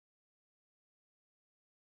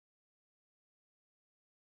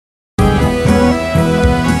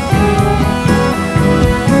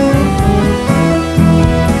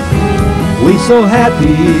so happy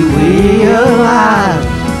we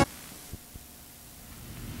alive.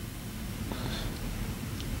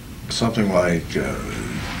 Something like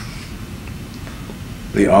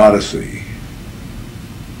the Odyssey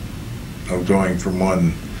of going from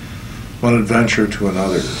one adventure to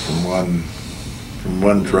another, from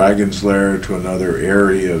one dragon's lair to another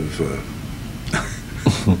area of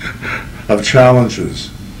of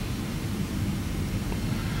challenges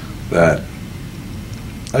that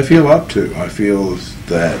I feel up to. I feel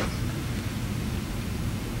that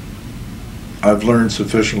I've learned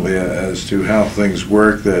sufficiently as to how things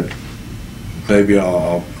work that maybe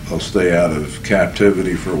I'll stay out of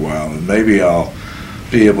captivity for a while, and maybe I'll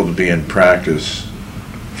be able to be in practice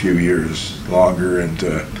a few years longer and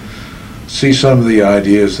see some of the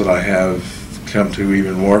ideas that I have come to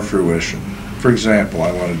even more fruition. For example,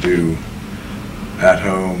 I want to do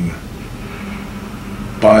at-home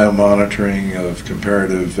biomonitoring of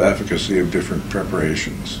comparative efficacy of different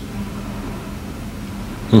preparations.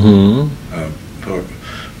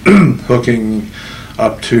 Hooking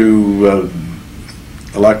up to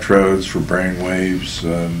electrodes for brain waves,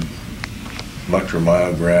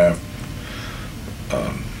 electromyograph,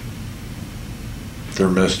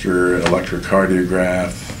 thermistor,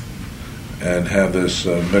 electrocardiograph, and have this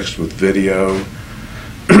mixed with video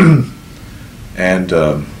and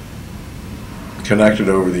connected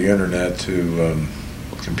over the internet to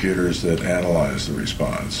computers that analyze the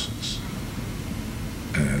responses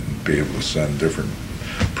and be able to send different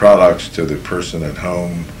products to the person at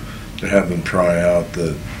home to have them try out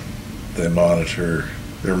that they're monitored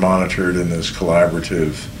in this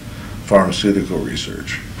collaborative pharmaceutical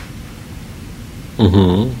research.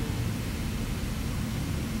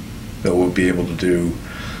 That we'll be able to do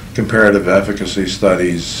comparative efficacy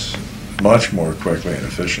studies much more quickly and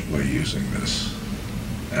efficiently using this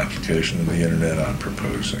application of the internet I'm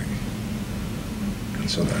proposing. And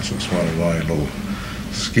so that's just one of my little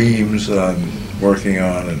schemes that I'm working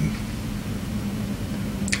on, and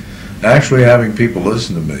actually having people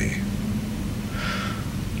listen to me.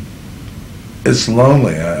 It's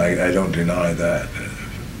lonely, I don't deny that.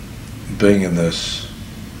 Being in this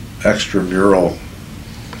extramural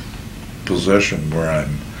position where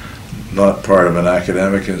I'm not part of an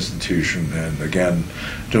academic institution, and again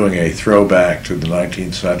doing a throwback to the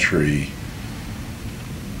 19th century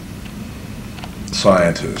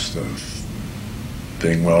scientist of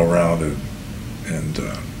being well-rounded and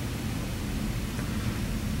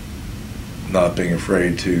not being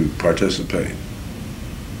afraid to participate,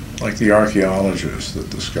 like the archaeologists that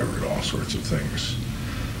discovered all sorts of things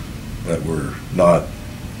that were not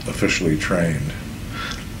officially trained,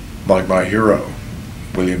 like my hero,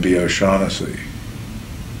 William B. O'Shaughnessy,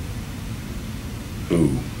 who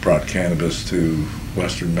brought cannabis to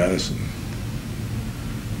Western medicine,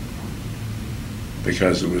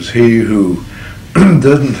 because it was he who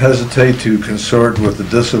didn't hesitate to consort with the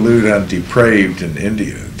dissolute and depraved in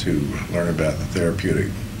India to learn about the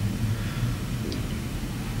therapeutic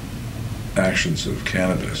actions of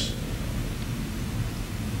cannabis.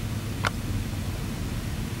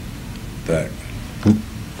 That.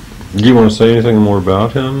 Do you want to say anything more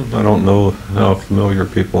about him? I don't know how familiar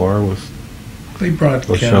people are with. He brought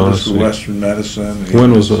cannabis to Western medicine.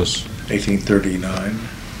 When was this? 1839.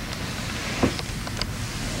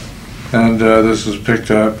 And this was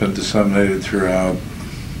picked up and disseminated throughout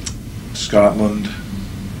Scotland,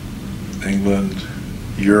 England,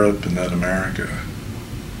 Europe, and then America.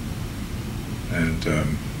 And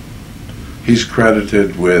he's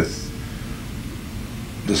credited with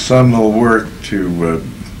the seminal work to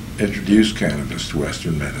introduce cannabis to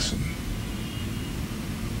Western medicine,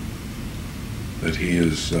 that he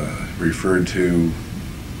is referred to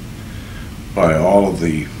by all of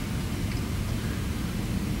the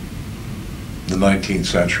 19th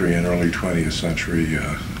century and early 20th century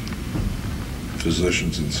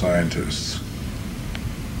physicians and scientists.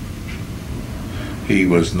 He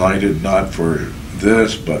was knighted not for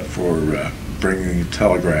this, but for bringing the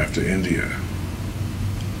telegraph to India.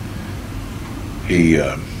 He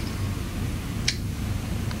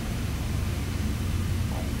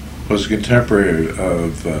was a contemporary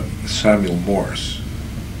of Samuel Morse,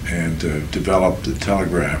 and developed the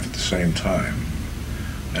telegraph at the same time,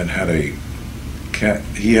 and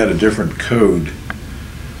he had a different code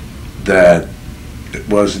that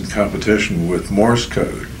was in competition with Morse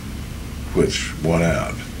code, which won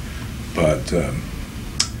out. But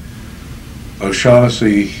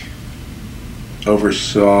O'Shaughnessy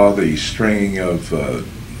oversaw the stringing of the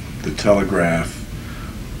telegraph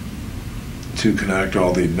to connect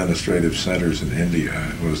all the administrative centers in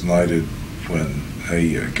India. It was knighted when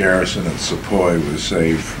a garrison at Sepoy was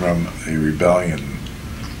saved from a rebellion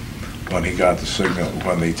when he got the signal,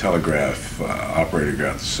 when the telegraph operator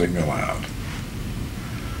got the signal out.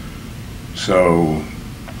 So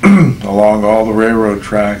along all the railroad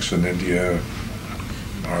tracks in India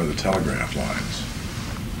are the telegraph lines.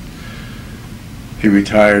 He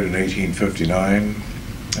retired in 1859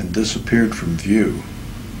 and disappeared from view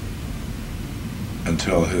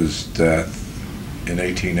until his death in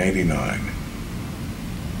 1889.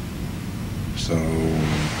 So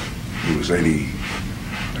he was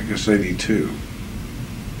 82.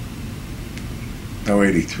 No,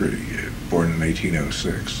 83, born in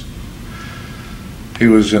 1806. He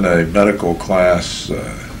was in a medical class,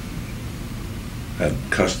 had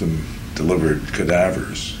custom delivered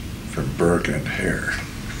cadavers from Burke and Hare.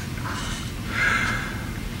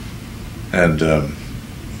 And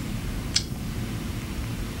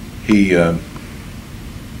he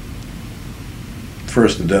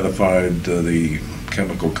first identified the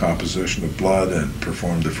chemical composition of blood and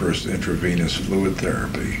performed the first intravenous fluid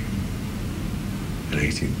therapy in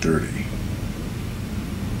 1830.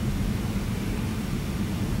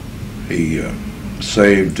 He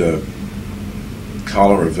saved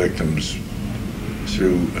cholera victims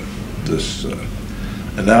through this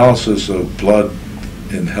analysis of blood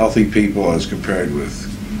in healthy people as compared with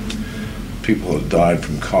people who died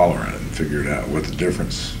from cholera, and figured out what the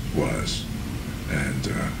difference was,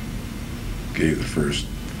 and gave the first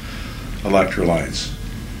electrolytes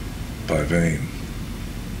by vein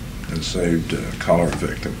and saved cholera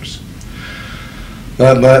victims.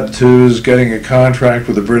 That led to his getting a contract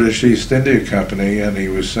with the British East India Company, and he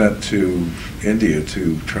was sent to India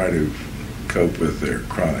to try to cope with their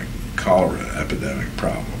chronic cholera epidemic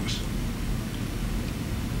problems.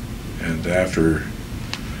 And after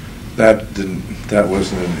that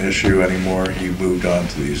wasn't an issue anymore, he moved on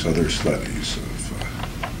to these other studies of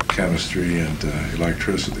chemistry and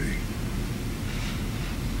electricity.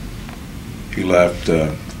 He left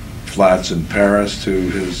flats in Paris to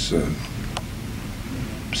his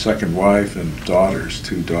second wife and daughters,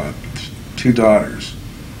 two daughters,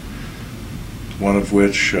 one of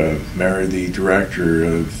which married the director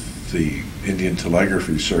of the Indian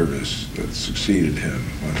Telegraphy Service that succeeded him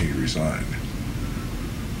when he resigned.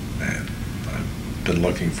 And I've been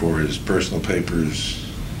looking for his personal papers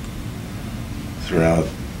throughout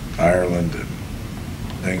Ireland and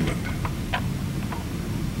England.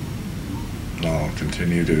 And I'll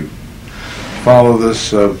continue to follow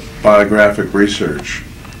this biographic research.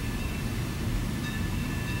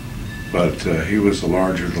 But he was a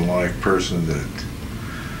larger-than-life person that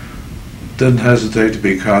didn't hesitate to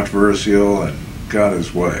be controversial and got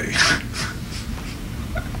his way.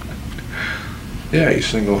 Yeah, he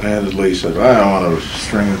single-handedly said, I want to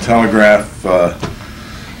string the telegraph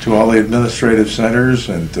to all the administrative centers,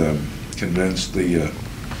 and convinced the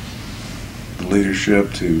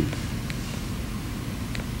leadership to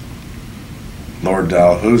Lord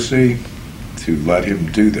Dalhousie to let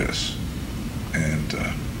him do this. And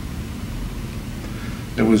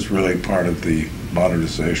it was really part of the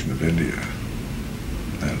modernization of India,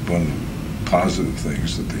 and one of the positive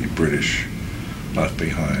things that the British left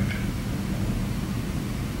behind.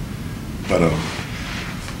 But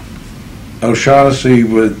O'Shaughnessy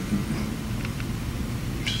would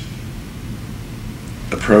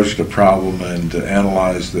approach the problem and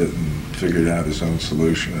analyzed it and figured out his own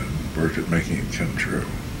solution and worked at making it come true.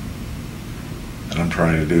 And I'm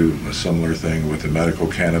trying to do a similar thing with the Medical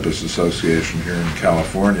Cannabis Association here in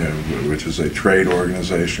California, which is a trade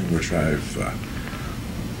organization which I've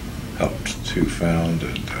helped to found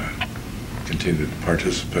and continue to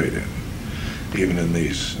participate in, even in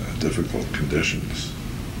these difficult conditions.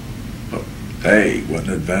 But hey, what an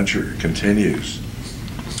adventure. It continues.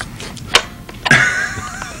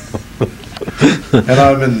 And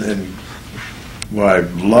I'm in what I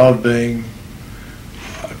love being.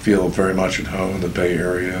 I feel very much at home in the Bay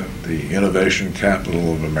Area, the innovation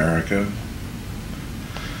capital of America.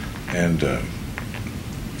 And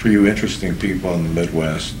for you interesting people in the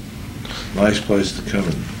Midwest, nice place to come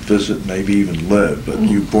and visit, maybe even live. But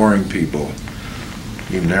you boring people,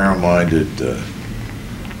 you narrow-minded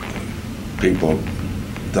people,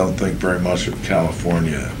 don't think very much of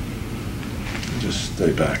California. Just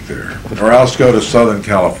stay back there, or else go to Southern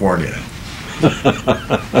California.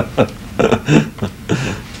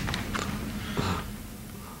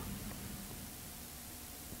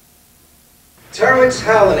 Terrence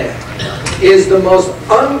Hallinan is the most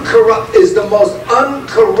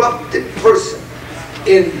uncorrupted person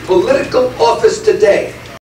in political office today.